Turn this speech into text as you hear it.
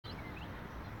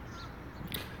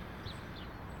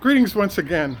Greetings once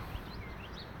again.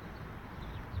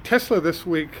 Tesla this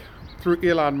week, through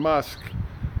Elon Musk,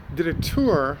 did a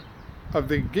tour of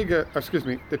the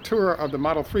tour of the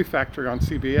Model 3 factory on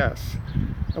CBS.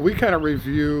 And we kind of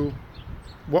review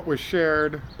what was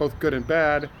shared, both good and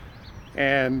bad,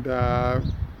 and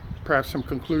perhaps some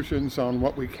conclusions on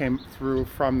what we came through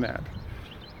from that.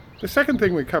 The second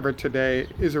thing we covered today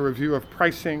is a review of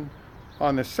pricing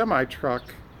on the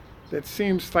semi-truck that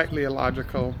seems slightly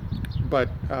illogical, but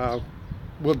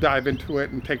we'll dive into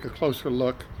it and take a closer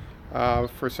look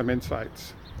for some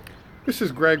insights. This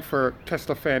is Greg for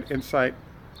Tesla Fan Insight.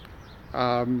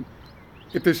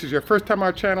 If this is your first time on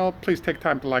our channel, please take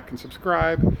time to like and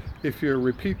subscribe. If you're a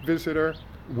repeat visitor,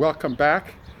 welcome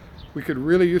back. We could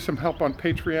really use some help on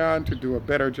Patreon to do a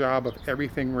better job of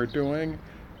everything we're doing.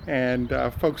 And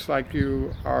folks like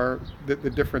you are the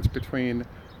difference between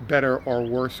better or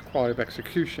worse quality of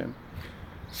execution.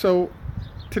 So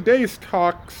today's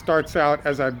talk starts out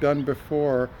as I've done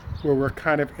before, where we're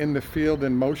kind of in the field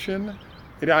in motion.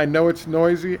 I know it's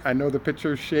noisy, I know the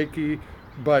picture's shaky,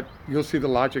 but you'll see the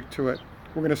logic to it.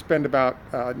 We're going to spend about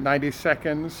 90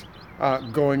 seconds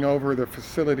going over the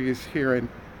facilities here in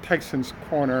Tysons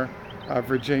Corner,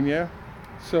 Virginia.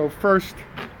 So first,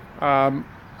 I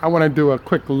want to do a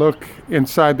quick look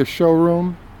inside the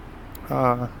showroom.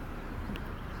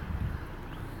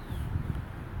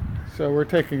 So we're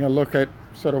taking a look at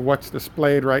sort of what's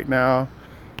displayed right now.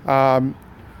 As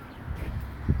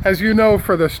you know,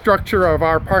 for the structure of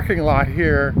our parking lot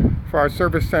here for our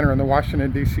service center in the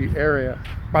Washington, D.C. area,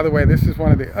 by the way, this is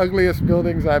one of the ugliest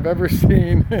buildings I've ever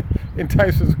seen in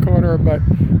Tysons Corner, but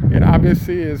it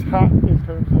obviously is hot in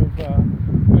terms of,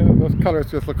 those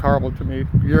colors just look horrible to me.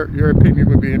 Your opinion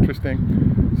would be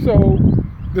interesting. So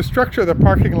the structure of the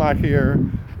parking lot here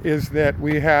is that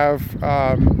we have,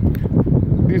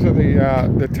 these are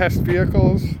the test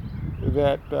vehicles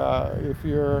that if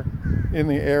you're in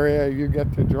the area you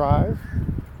get to drive.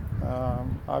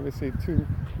 Obviously 2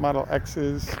 Model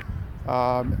X's,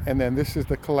 and then this is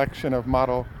the collection of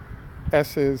Model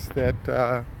S's that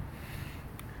are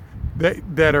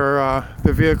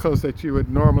the vehicles that you would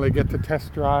normally get to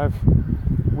test drive.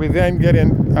 We then get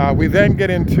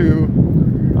into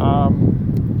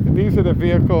these are the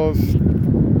vehicles.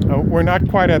 We're not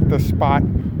quite at the spot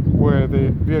where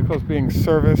the vehicles being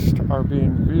serviced are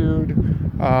being viewed.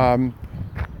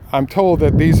 I'm told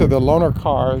that these are the loaner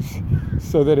cars,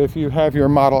 so that if you have your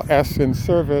Model S in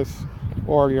service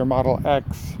or your Model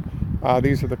X,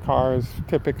 these are the cars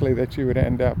typically that you would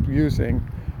end up using.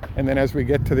 And then as we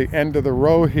get to the end of the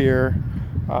row here,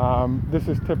 this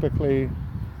is typically,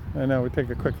 I know we take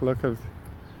a quick look of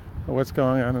what's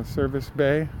going on in the service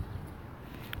bay.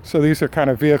 So these are kind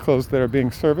of vehicles that are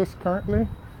being serviced currently.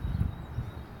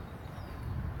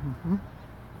 Mm-hmm.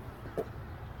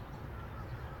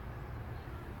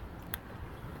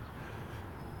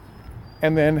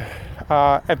 And then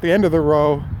at the end of the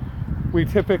row, we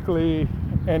typically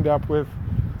end up with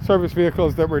service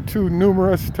vehicles that were too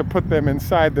numerous to put them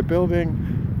inside the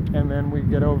building. And then we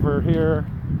get over here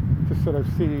to sort of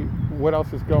see what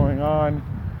else is going on.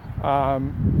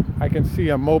 I can see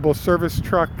a mobile service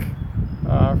truck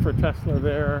for Tesla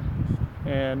there.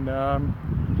 And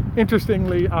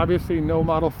interestingly, obviously no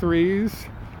Model 3s.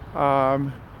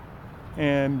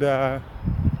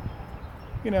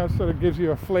 Sort of gives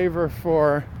you a flavor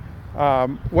for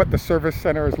what the service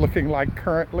center is looking like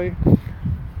currently.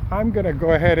 I'm going to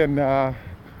go ahead and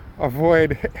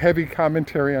avoid heavy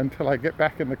commentary until I get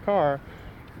back in the car,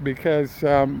 because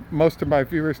most of my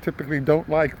viewers typically don't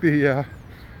like the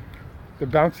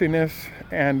bounciness,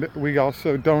 and we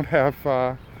also don't have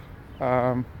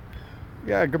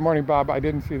yeah, good morning, Bob. I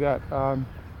didn't see that. I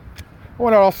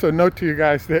want to also note to you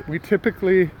guys that we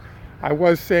typically, I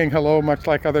was saying hello much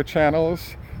like other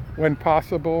channels when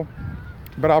possible,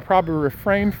 but I'll probably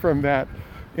refrain from that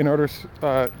in order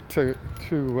to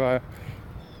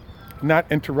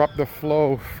not interrupt the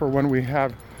flow for when we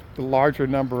have the larger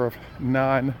number of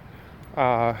non-live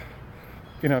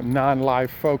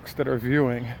folks that are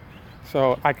viewing.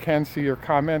 So I can see your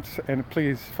comments, and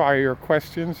please fire your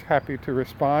questions. Happy to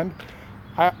respond.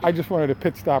 I just wanted to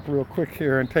pit stop real quick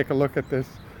here and take a look at this.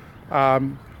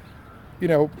 One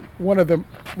of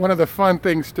the fun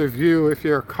things to view if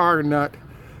you're a car nut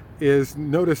is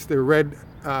notice the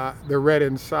red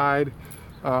inside.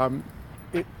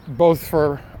 Both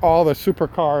for all the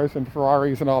supercars and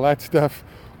Ferraris and all that stuff,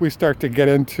 we start to get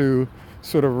into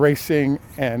sort of racing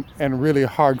and really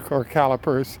hardcore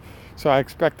calipers. So I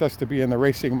expect us to be in the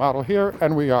racing model here,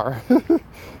 and we are.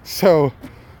 So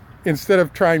instead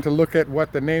of trying to look at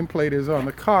what the nameplate is on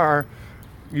the car,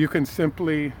 you can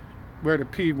simply, we're at a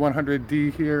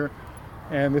P100D here,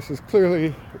 And this is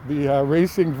clearly the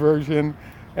racing version,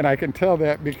 and I can tell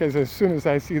that because as soon as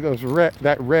I see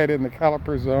that red in the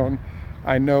caliper zone,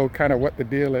 I know kind of what the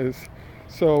deal is.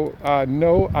 So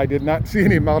no, I did not see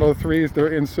any Model 3s.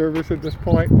 They're in service at this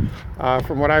point.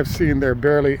 From what I've seen, there are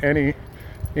barely any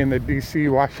in the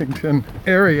DC, Washington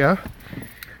area.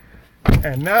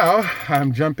 And now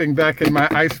I'm jumping back in my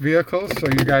ICE vehicle, so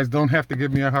you guys don't have to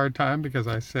give me a hard time because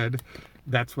I said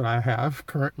that's what I have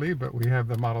currently, but we have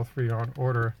the Model 3 on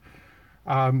order.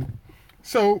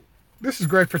 So this is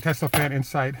great for Tesla Fan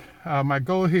Insight. My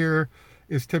goal here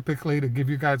is typically to give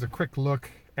you guys a quick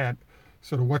look at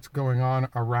sort of what's going on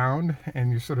around,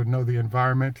 and you sort of know the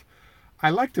environment. I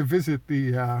like to visit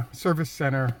the service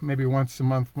center maybe once a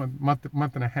month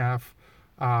and a half.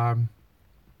 I'm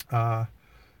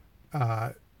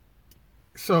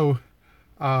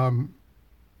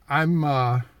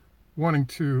wanting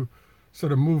to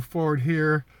sort of move forward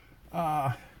here.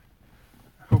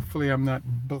 Hopefully I'm not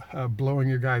blowing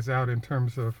you guys out in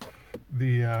terms of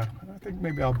the, I think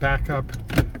maybe I'll back up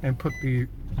and put the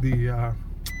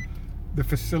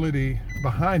facility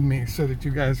behind me so that you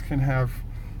guys can have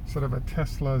sort of a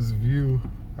Tesla's view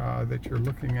that you're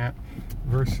looking at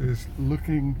versus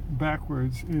looking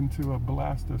backwards into a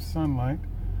blast of sunlight.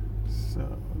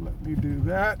 So let me do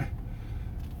that.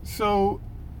 So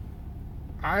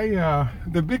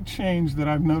the big change that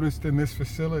I've noticed in this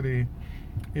facility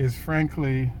is,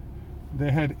 frankly,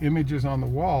 they had images on the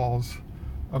walls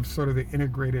of sort of the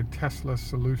integrated Tesla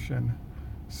solution.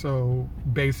 So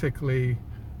basically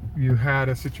you had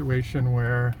a situation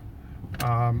where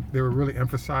they were really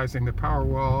emphasizing the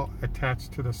Powerwall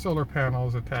attached to the solar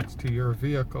panels attached to your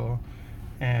vehicle,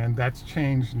 and that's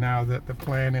changed now that the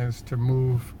plan is to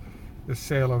move the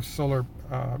sale of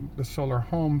the solar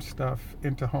home stuff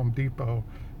into Home Depot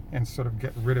and sort of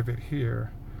get rid of it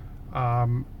here.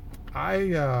 I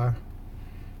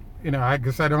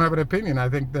guess I don't have an opinion. I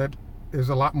think that there's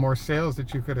a lot more sales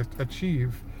that you could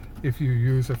achieve if you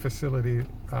use a facility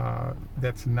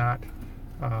that's not,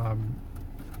 I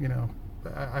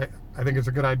think it's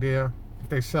a good idea. If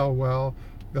they sell well,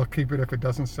 they'll keep it. If it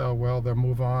doesn't sell well, they'll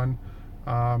move on.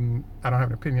 I don't have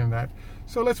an opinion on that.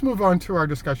 So let's move on to our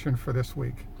discussion for this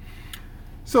week.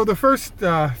 So the first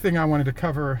thing I wanted to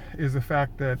cover is the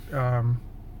fact that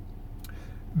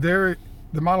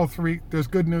the Model 3, there's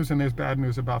good news and there's bad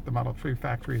news about the Model 3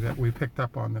 factory that we picked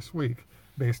up on this week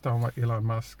based on what Elon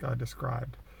Musk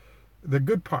described. The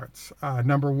good parts,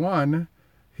 number one,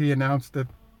 he announced that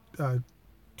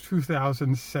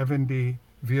 2,070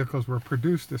 vehicles were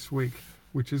produced this week,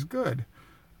 which is good.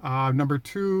 Number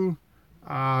two,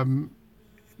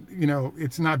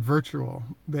 it's not virtual.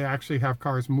 They actually have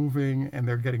cars moving and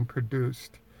they're getting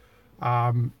produced.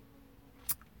 The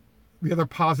other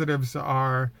positives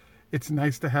are it's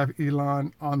nice to have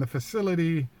Elon on the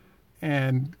facility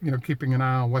and, keeping an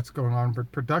eye on what's going on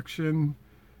with production.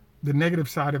 The negative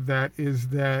side of that is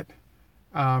that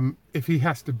if he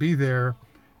has to be there,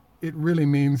 it really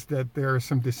means that there are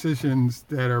some decisions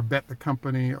that are bet the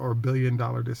company or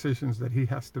billion-dollar decisions that he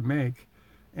has to make,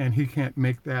 and he can't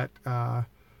make that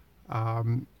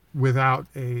without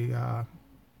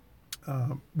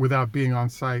being on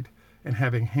site and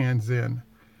having hands in.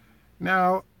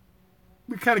 Now,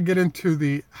 we kind of get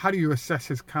into how do you assess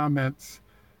his comments,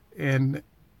 and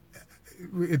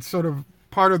it's sort of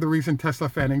part of the reason Tesla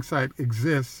Fan Insight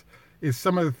exists is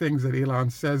some of the things that Elon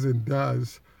says and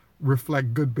does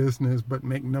reflect good business but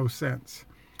make no sense.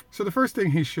 So the first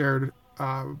thing he shared,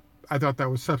 I thought that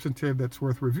was substantive, that's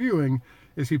worth reviewing,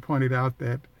 is he pointed out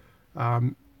that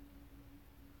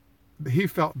he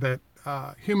felt that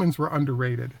humans were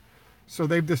underrated. So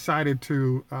they've decided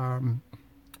to,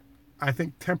 I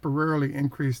think, temporarily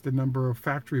increase the number of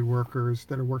factory workers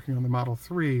that are working on the Model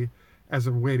 3 as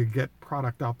a way to get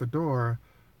product out the door.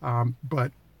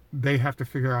 But they have to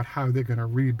figure out how they're going to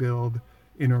rebuild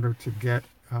in order to get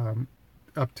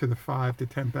up to the 5,000 to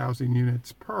 10,000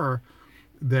 units per.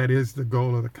 That is the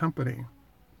goal of the company.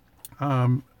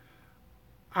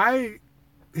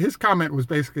 His comment was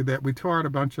basically that we tore out a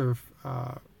bunch of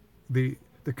the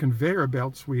conveyor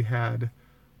belts we had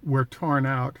were torn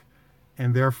out,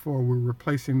 and therefore we're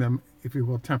replacing them, if you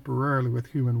will, temporarily with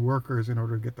human workers in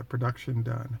order to get the production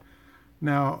done.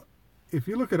 Now, if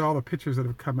you look at all the pictures that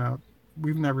have come out,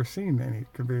 we've never seen any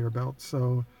conveyor belts.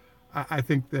 So I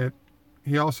think that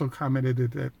he also commented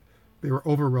that they were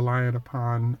over-reliant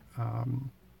upon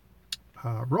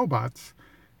robots,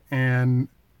 and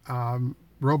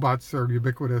robots are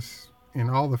ubiquitous in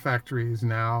all the factories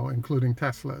now, including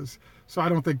Tesla's. So I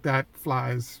don't think that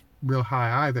flies real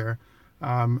high either.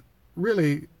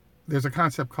 Really, there's a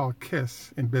concept called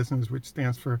KISS in business, which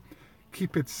stands for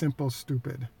keep it simple,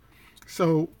 stupid.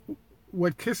 So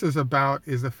what KISS is about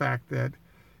is the fact that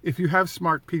if you have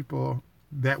smart people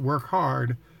that work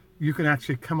hard, you can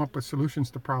actually come up with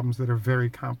solutions to problems that are very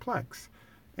complex.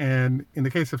 And in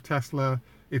the case of Tesla,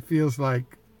 it feels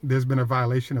like there's been a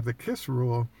violation of the KISS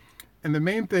rule. And the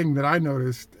main thing that I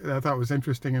noticed that I thought was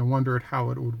interesting and wondered how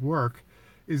it would work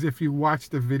is if you watch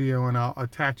the video, and I'll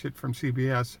attach it from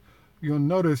CBS, you'll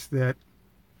notice that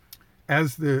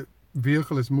as the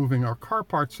vehicle is moving or car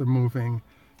parts are moving,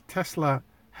 Tesla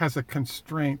has a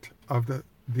constraint of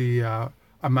the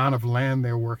amount of land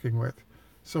they're working with.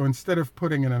 So instead of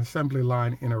putting an assembly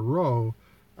line in a row,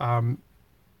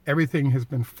 everything has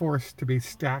been forced to be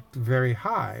stacked very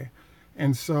high.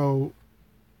 And so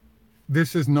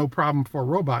this is no problem for a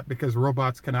robot, because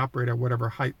robots can operate at whatever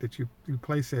height that you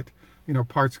place it.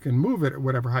 Parts can move it at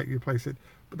whatever height you place it.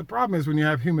 But the problem is when you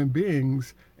have human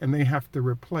beings and they have to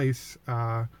replace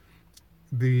the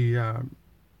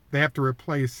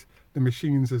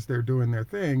machines as they're doing their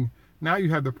thing. Now you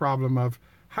have the problem of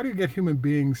how do you get human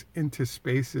beings into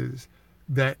spaces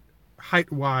that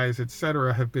height-wise,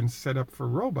 etc., have been set up for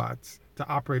robots to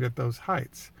operate at those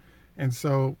heights. And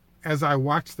so as I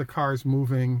watched the cars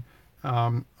moving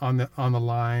on the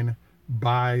line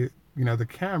by the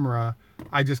camera,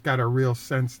 I just got a real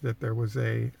sense that there was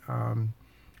a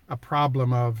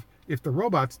problem of, if the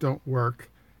robots don't work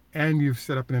and you've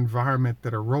set up an environment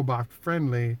that are robot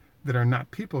friendly, that are not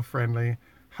people friendly,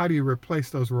 how do you replace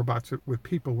those robots with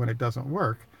people when it doesn't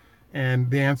work? And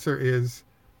the answer is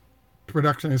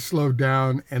production is slowed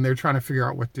down and they're trying to figure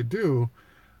out what to do.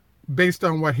 Based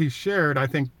on what he shared, I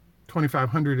think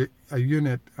 2,500 a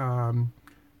unit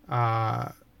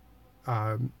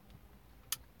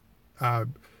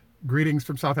greetings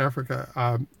from South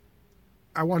Africa.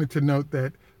 I wanted to note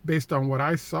that based on what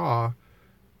I saw,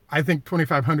 I think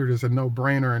 2,500 is a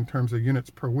no-brainer in terms of units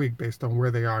per week based on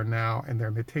where they are now, and they're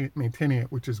maintaining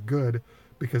it, which is good,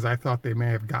 because I thought they may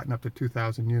have gotten up to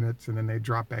 2,000 units and then they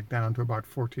dropped back down to about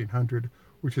 1,400,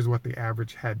 which is what the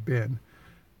average had been.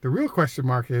 The real question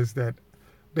mark is that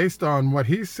based on what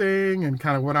he's saying and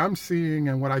kind of what I'm seeing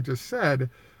and what I just said,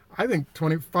 I think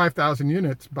 25,000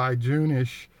 units by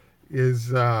June-ish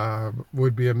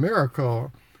would be a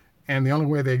miracle. And the only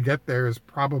way they get there is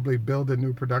probably build a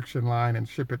new production line and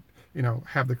ship it,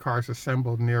 have the cars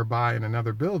assembled nearby in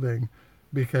another building,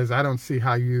 because I don't see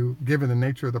how given the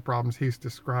nature of the problems he's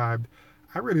described,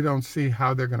 I really don't see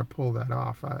how they're going to pull that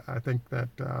off. I think that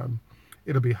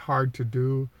it'll be hard to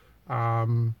do,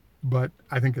 but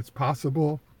I think it's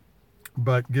possible,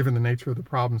 but given the nature of the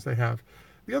problems they have.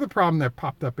 The other problem that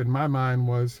popped up in my mind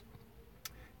was,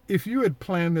 if you had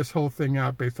planned this whole thing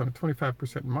out based on a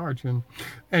 25% margin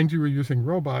and you were using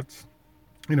robots,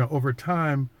 over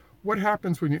time, what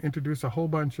happens when you introduce a whole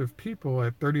bunch of people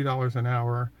at $30 an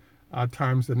hour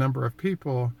times the number of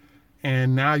people,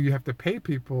 and now you have to pay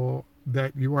people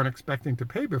that you weren't expecting to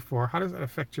pay before? How does that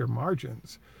affect your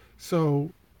margins?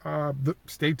 So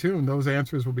stay tuned. Those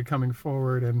answers will be coming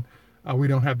forward, and we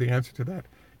don't have the answer to that.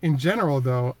 In general,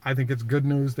 though, I think it's good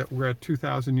news that we're at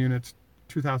 2,000 units,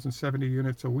 2,070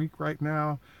 units a week right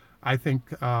now. I think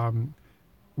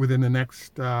within the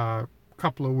next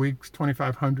couple of weeks,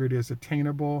 2,500 is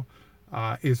attainable.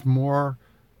 Is more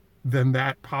than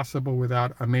that possible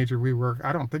without a major rework?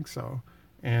 I don't think so.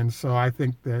 And so I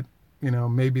think that,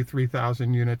 maybe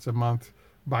 3,000 units a month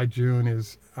by June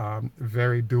is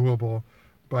very doable,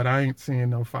 but I ain't seeing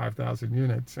no 5,000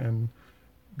 units, and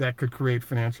that could create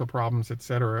financial problems,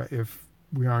 etc., if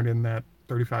we aren't in that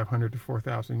 3,500 to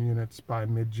 4,000 units by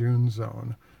mid-June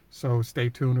zone. So stay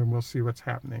tuned and we'll see what's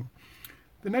happening.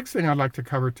 The next thing I'd like to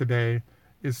cover today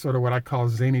is sort of what I call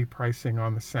zany pricing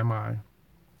on the semi.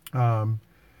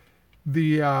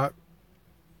 The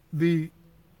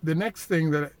next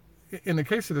thing that, in the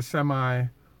case of the semi,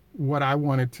 what I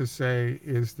wanted to say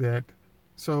is that,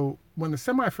 so when the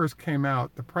semi first came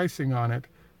out, the pricing on it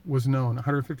was known,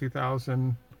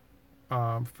 $150,000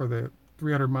 for the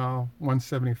 300 mile,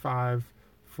 $175,000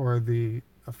 for the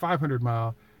 500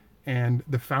 mile, and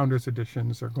the Founders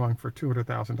Editions are going for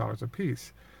 $200,000 a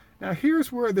piece. Now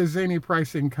here's where the zany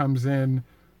pricing comes in,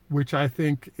 which I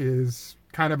think is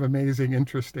kind of amazing,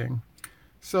 interesting.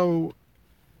 So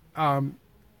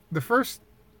the first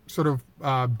sort of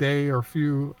day or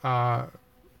few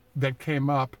that came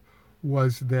up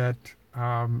was that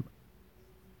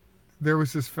there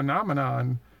was this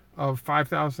phenomenon of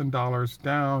 $5,000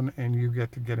 down and you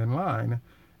get to get in line,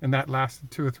 and that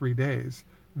lasted 2 or 3 days.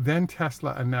 Then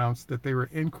Tesla announced that they were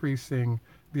increasing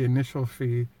the initial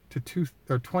fee to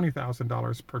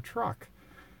 $20,000 per truck.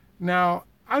 Now,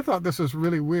 I thought this was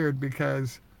really weird,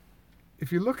 because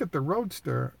if you look at the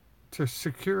Roadster, to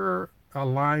secure a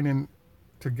line in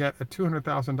to get a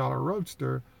 $200,000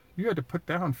 roadster, you had to put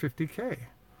down 50K.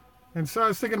 And so I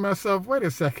was thinking to myself, wait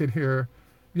a second here.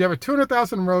 You have a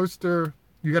 200,000 roadster,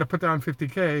 you got to put down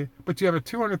 50K, but you have a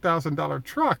 $200,000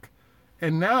 truck,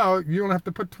 and now you don't have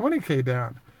to put 20K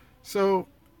down. So,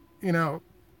 you know,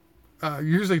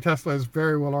 usually Tesla is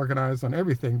very well organized on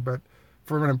everything, but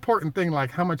for an important thing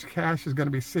like how much cash is going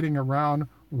to be sitting around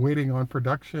waiting on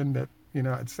production, that, you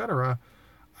know, etc.,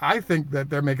 I think that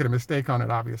they're making a mistake on it,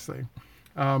 obviously.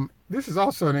 This is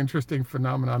also an interesting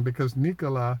phenomenon because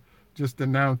Nikola just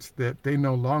announced that they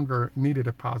no longer need a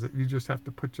deposit. You just have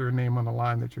to put your name on the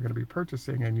line that you're going to be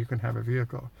purchasing and you can have a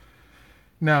vehicle.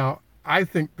 Now, I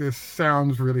think this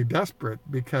sounds really desperate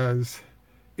because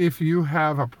if you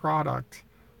have a product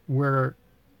where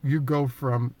you go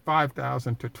from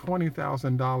 $5,000 to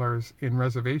 $20,000 in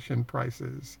reservation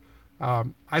prices,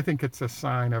 I think it's a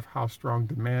sign of how strong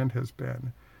demand has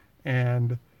been.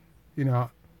 And, you know,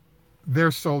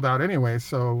 they're sold out anyway.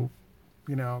 So,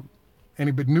 you know,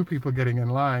 any new people getting in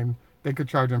line, they could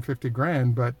charge them 50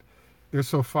 grand, but they're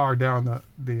so far down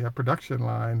the production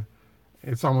line,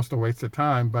 it's almost a waste of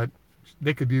time, but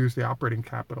they could use the operating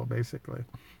capital basically.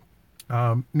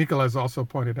 Nikola has also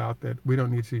pointed out that we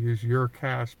don't need to use your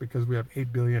cash because we have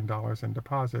 $8 billion in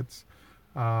deposits.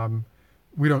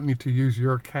 We don't need to use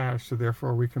your cash, so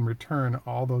therefore we can return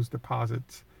all those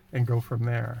deposits and go from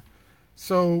there.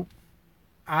 So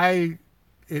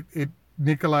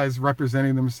Nikola is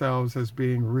representing themselves as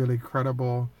being really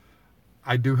credible.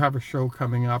 I do have a show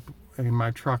coming up in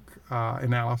my truck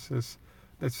analysis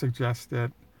that suggests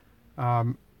that,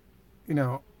 you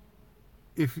know,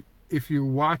 if you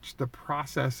watch the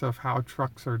process of how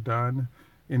trucks are done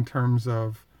in terms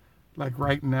of, like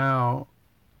right now,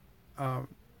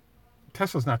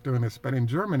 Tesla's not doing this, but in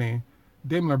Germany,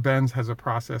 Daimler-Benz has a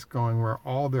process going where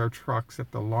all their trucks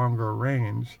at the longer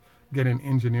range get an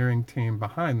engineering team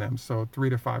behind them. So 3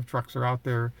 to 5 trucks are out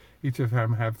there. Each of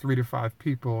them have 3 to 5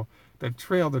 people that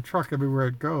trail the truck everywhere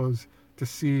it goes to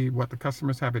see what the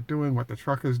customers have it doing, what the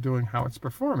truck is doing, how it's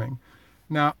performing.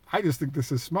 Now, I just think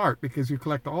this is smart because you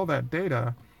collect all that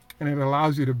data and it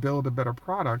allows you to build a better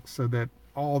product so that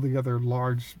all the other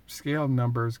large scale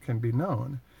numbers can be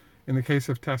known. In the case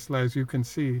of Tesla, as you can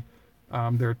see,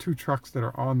 there are 2 trucks that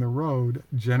are on the road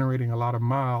generating a lot of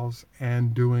miles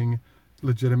and doing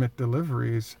legitimate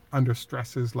deliveries under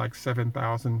stresses like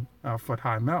 7,000 foot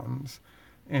high mountains.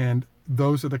 And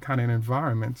those are the kind of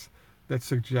environments that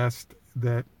suggest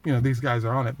that, you know, these guys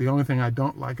are on it. The only thing I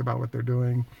don't like about what they're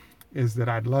doing is that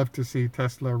I'd love to see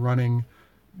Tesla running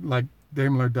like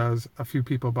Daimler does, a few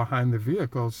people behind the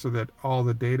vehicles so that all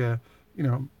the data, you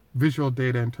know, visual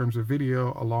data in terms of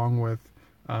video along with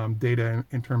data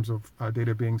in terms of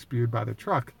data being spewed by the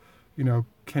truck, you know,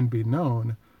 can be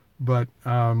known. But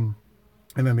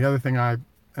and then the other thing I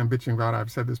am bitching about,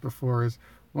 I've said this before, is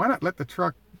why not let the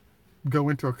truck go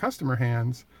into a customer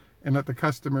hands and let the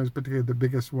customers, particularly the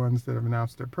biggest ones that have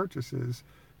announced their purchases,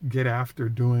 get after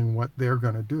doing what they're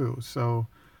going to do. So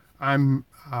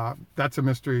that's a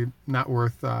mystery not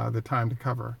worth the time to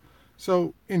cover.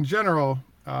 So in general,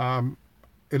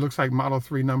 it looks like Model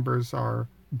 3 numbers are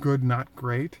good, not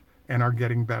great, and are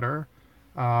getting better.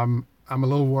 I'm a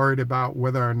little worried about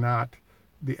whether or not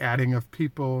the adding of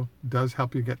people does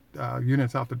help you get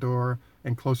units out the door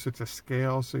and closer to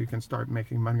scale so you can start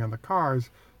making money on the cars.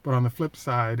 But on the flip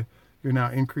side, you're now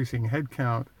increasing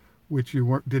headcount, which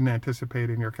you didn't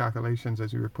anticipate in your calculations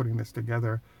as you were putting this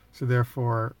together. So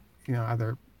therefore, you know,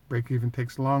 either break even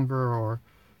takes longer or,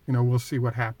 you know, we'll see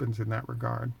what happens in that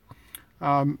regard.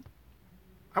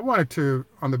 I wanted to,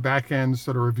 on the back end,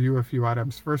 sort of review a few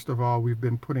items. First of all, we've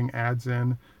been putting ads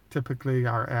in. Typically,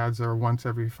 our ads are once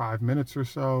every 5 minutes or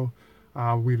so.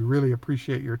 We'd really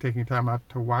appreciate your taking time out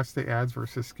to watch the ads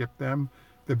versus skip them.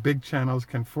 The big channels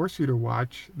can force you to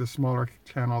watch. The smaller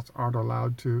channels aren't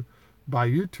allowed to by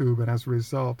YouTube, and as a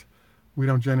result, we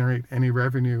don't generate any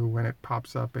revenue when it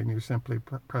pops up and you simply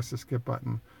press the skip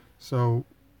button. So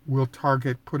we'll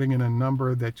target putting in a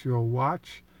number that you'll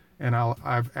watch, and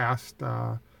I've asked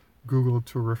Google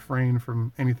to refrain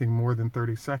from anything more than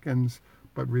 30 seconds,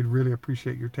 but we'd really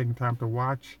appreciate your taking time to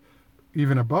watch.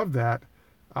 Even above that,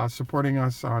 supporting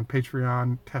us on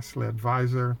Patreon, Tesla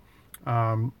Advisor,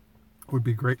 would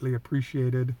be greatly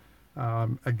appreciated.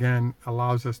 Again,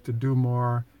 allows us to do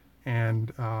more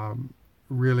and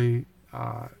really,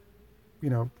 you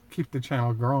know, keep the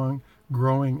channel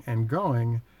growing and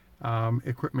going,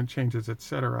 equipment changes,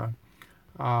 etc.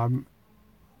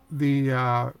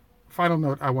 The final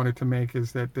note I wanted to make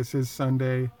is that this is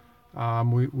Sunday.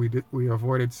 We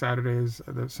avoided Saturdays.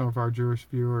 Some of our Jewish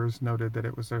viewers noted that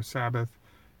it was their Sabbath,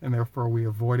 and therefore we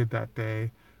avoided that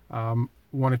day.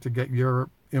 Wanted to get your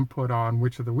input on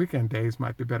which of the weekend days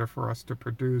might be better for us to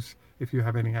produce, if you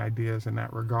have any ideas in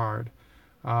that regard.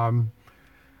 Um,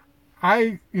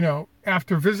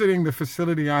 after visiting the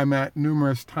facility I'm at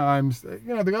numerous times,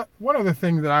 one of the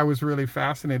things that I was really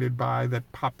fascinated by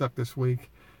that popped up this week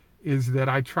is that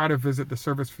I try to visit the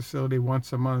service facility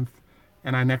once a month,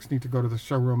 and I next need to go to the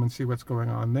showroom and see what's going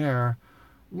on there.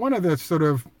 One of the sort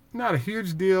of, not a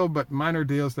huge deal, but minor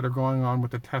deals that are going on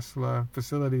with the Tesla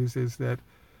facilities is that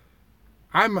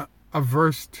I'm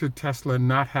averse to Tesla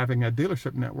not having a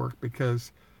dealership network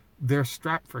because they're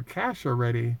strapped for cash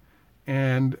already,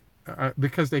 and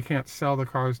because they can't sell the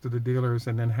cars to the dealers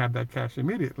and then have that cash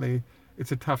immediately,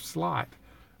 it's a tough slot.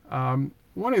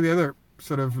 One of the other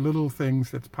sort of little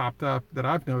things that's popped up that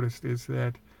I've noticed is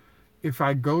that if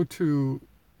I go to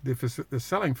the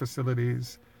selling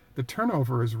facilities, the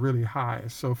turnover is really high.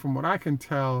 So from what I can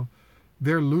tell,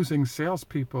 they're losing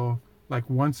salespeople like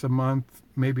once a month,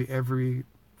 maybe every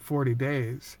 40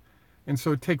 days. And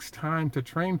so it takes time to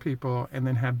train people and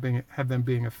then have them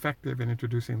being effective in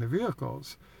introducing the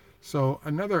vehicles. So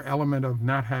another element of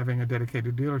not having a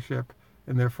dedicated dealership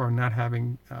and therefore not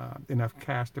having enough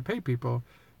cash to pay people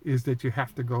is that you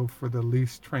have to go for the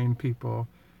least trained people.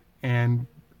 And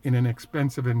in an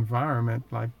expensive environment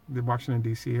like the Washington,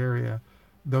 D.C. area,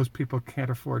 those people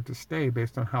can't afford to stay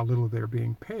based on how little they're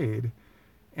being paid.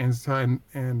 And so,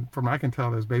 and from what I can tell,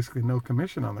 there's basically no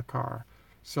commission on the car.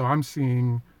 So I'm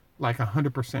seeing like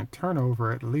 100%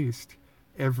 turnover at least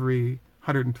every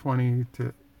 120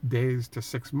 days to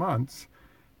 6 months.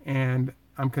 And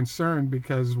I'm concerned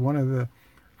because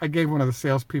I gave one of the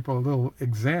salespeople a little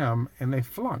exam and they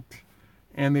flunked.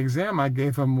 And the exam I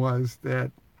gave them was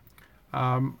that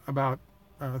about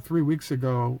 3 weeks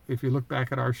ago, if you look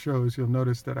back at our shows, you'll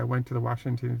notice that I went to the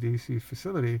Washington, D.C.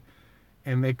 facility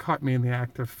and they caught me in the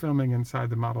act of filming inside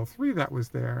the Model 3 that was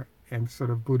there and sort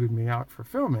of booted me out for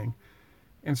filming.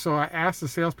 And so I asked the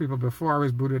salespeople before I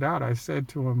was booted out, I said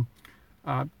to them,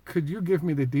 could you give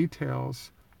me the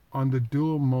details on the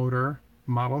dual motor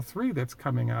Model 3 that's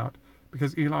coming out?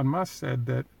 Because Elon Musk said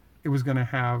that it was going to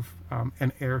have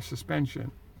an air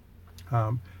suspension.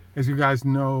 As you guys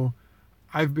know,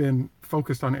 I've been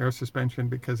focused on air suspension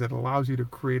because it allows you to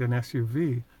create an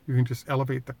SUV. You can just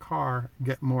elevate the car,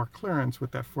 get more clearance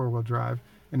with that four-wheel drive,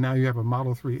 and now you have a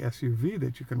Model 3 SUV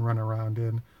that you can run around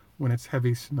in when it's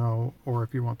heavy snow or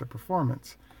if you want the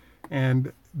performance.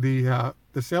 And the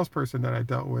salesperson that I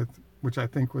dealt with, which I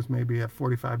think was maybe a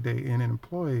 45-day in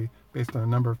employee based on a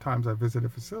number of times I visited a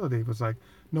facility, was like,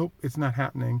 nope, it's not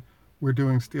happening. We're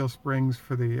doing steel springs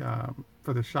for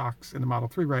the shocks in the Model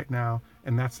 3 right now,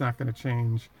 and that's not going to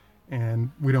change,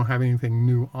 and we don't have anything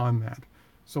new on that.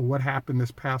 So what happened this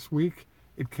past week?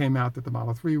 It came out that the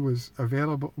Model 3 was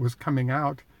coming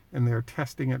out, and they're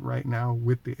testing it right now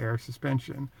with the air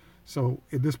suspension. So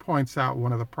this points out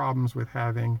one of the problems with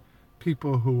having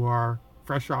people who are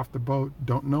fresh off the boat,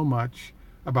 don't know much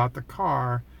about the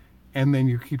car, and then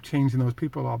you keep changing those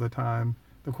people all the time.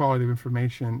 The quality of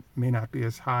information may not be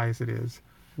as high as it is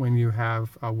when you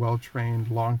have well-trained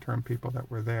long-term people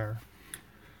that were there.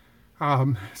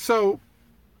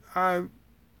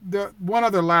 The one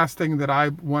other last thing that I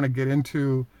want to get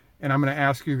into, and I'm going to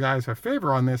ask you guys a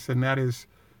favor on this, and that is,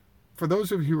 for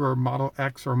those of you who are Model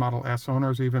X or Model S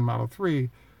owners, even Model 3,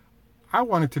 I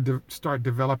wanted to start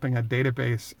developing a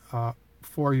database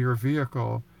for your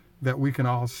vehicle that we can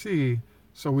all see,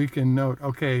 so we can note,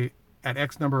 okay, at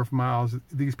X number of miles,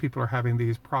 these people are having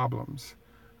these problems.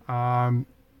 I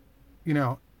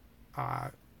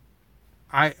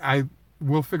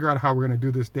will figure out how we're going to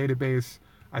do this database.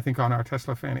 I think on our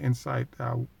Tesla Fan Insight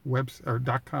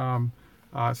 .com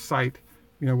site,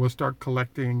 we'll start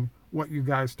collecting what you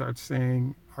guys start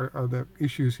saying are the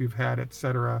issues you've had,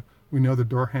 etc. We know the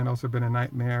door handles have been a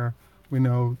nightmare. We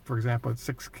know, for example, it's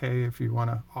 $6,000 if you want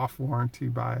to off warranty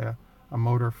buy a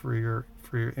motor for your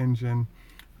engine.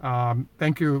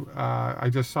 Thank you. I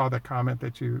just saw the comment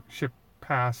that you shipped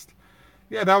past.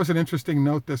 Yeah, that was an interesting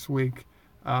note this week.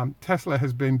 Tesla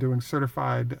has been doing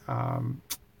certified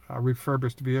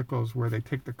refurbished vehicles where they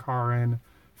take the car in,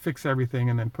 fix everything,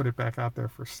 and then put it back out there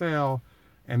for sale,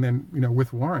 and then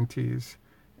with warranties.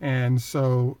 And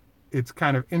so it's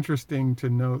kind of interesting to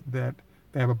note that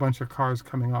they have a bunch of cars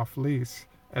coming off lease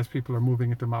as people are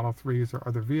moving into Model 3s or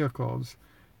other vehicles,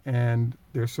 and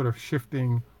they're sort of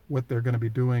shifting what they're going to be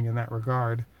doing in that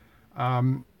regard.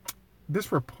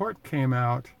 This report came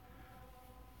out.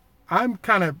 I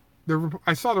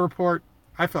saw the report.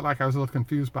 I felt like I was a little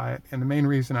confused by it. And the main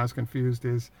reason I was confused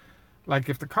is, like,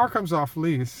 if the car comes off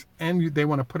lease and they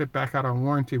want to put it back out on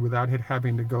warranty without it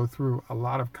having to go through a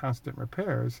lot of constant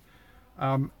repairs,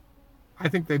 I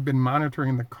think they've been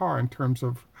monitoring the car in terms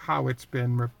of how it's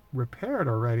been repaired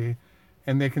already,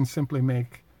 and they can simply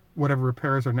make whatever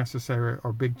repairs are necessary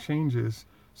or big changes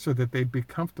so that they'd be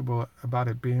comfortable about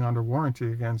it being under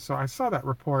warranty again. So I saw that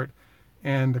report,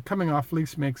 and the coming off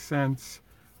lease makes sense.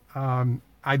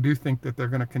 I do think that they're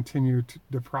going to continue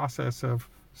the process of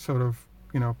sort of,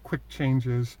 quick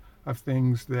changes of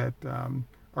things that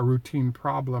are routine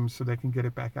problems so they can get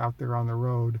it back out there on the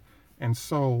road and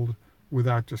sold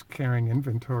without just carrying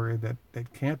inventory that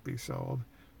can't be sold.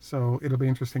 So it'll be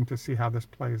interesting to see how this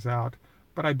plays out.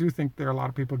 But I do think there are a lot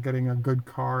of people getting a good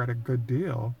car at a good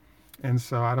deal. And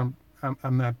so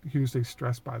I'm not hugely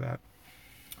stressed by that.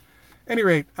 At any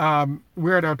rate,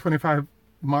 we're at our 25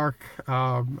 mark.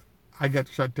 I get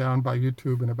shut down by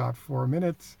YouTube in about 4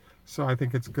 minutes. So I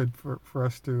think it's good for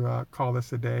us to call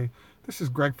this a day. This is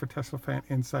Greg for Tesla Fan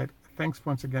Insight. Thanks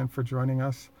once again for joining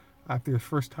us. If you're the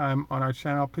first time on our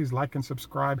channel, please like and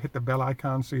subscribe. Hit the bell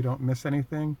icon so you don't miss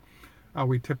anything.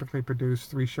 We typically produce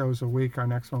 3 shows a week. Our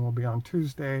next one will be on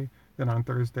Tuesday, then on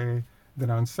Thursday, then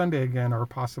on Sunday again, or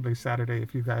possibly Saturday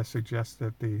if you guys suggest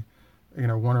that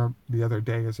one or the other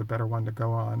day is a better one to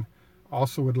go on.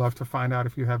 Also would love to find out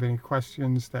if you have any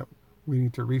questions that we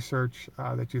need to research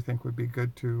that you think would be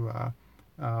good to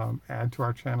add to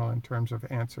our channel in terms of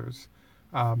answers.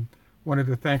 Wanted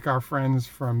to thank our friends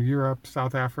from Europe,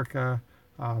 South Africa.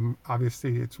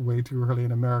 Obviously, it's way too early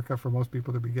in America for most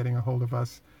people to be getting a hold of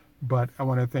us, but I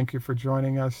want to thank you for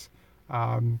joining us.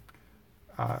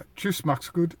 Tschüss, macht's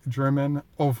gut, German.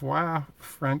 Au revoir,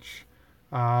 French.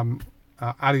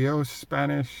 Adios,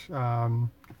 Spanish.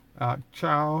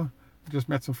 Ciao. Just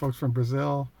met some folks from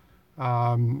Brazil.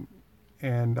 And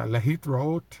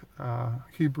Lehitrot,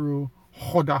 Hebrew.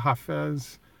 Choda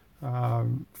Hafez,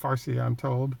 Farsi, I'm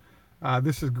told.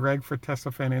 This is Greg for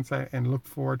Tesla Fan Insight, and look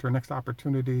forward to our next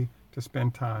opportunity to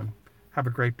spend time. Have a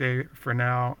great day for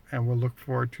now, and we'll look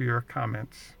forward to your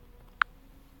comments.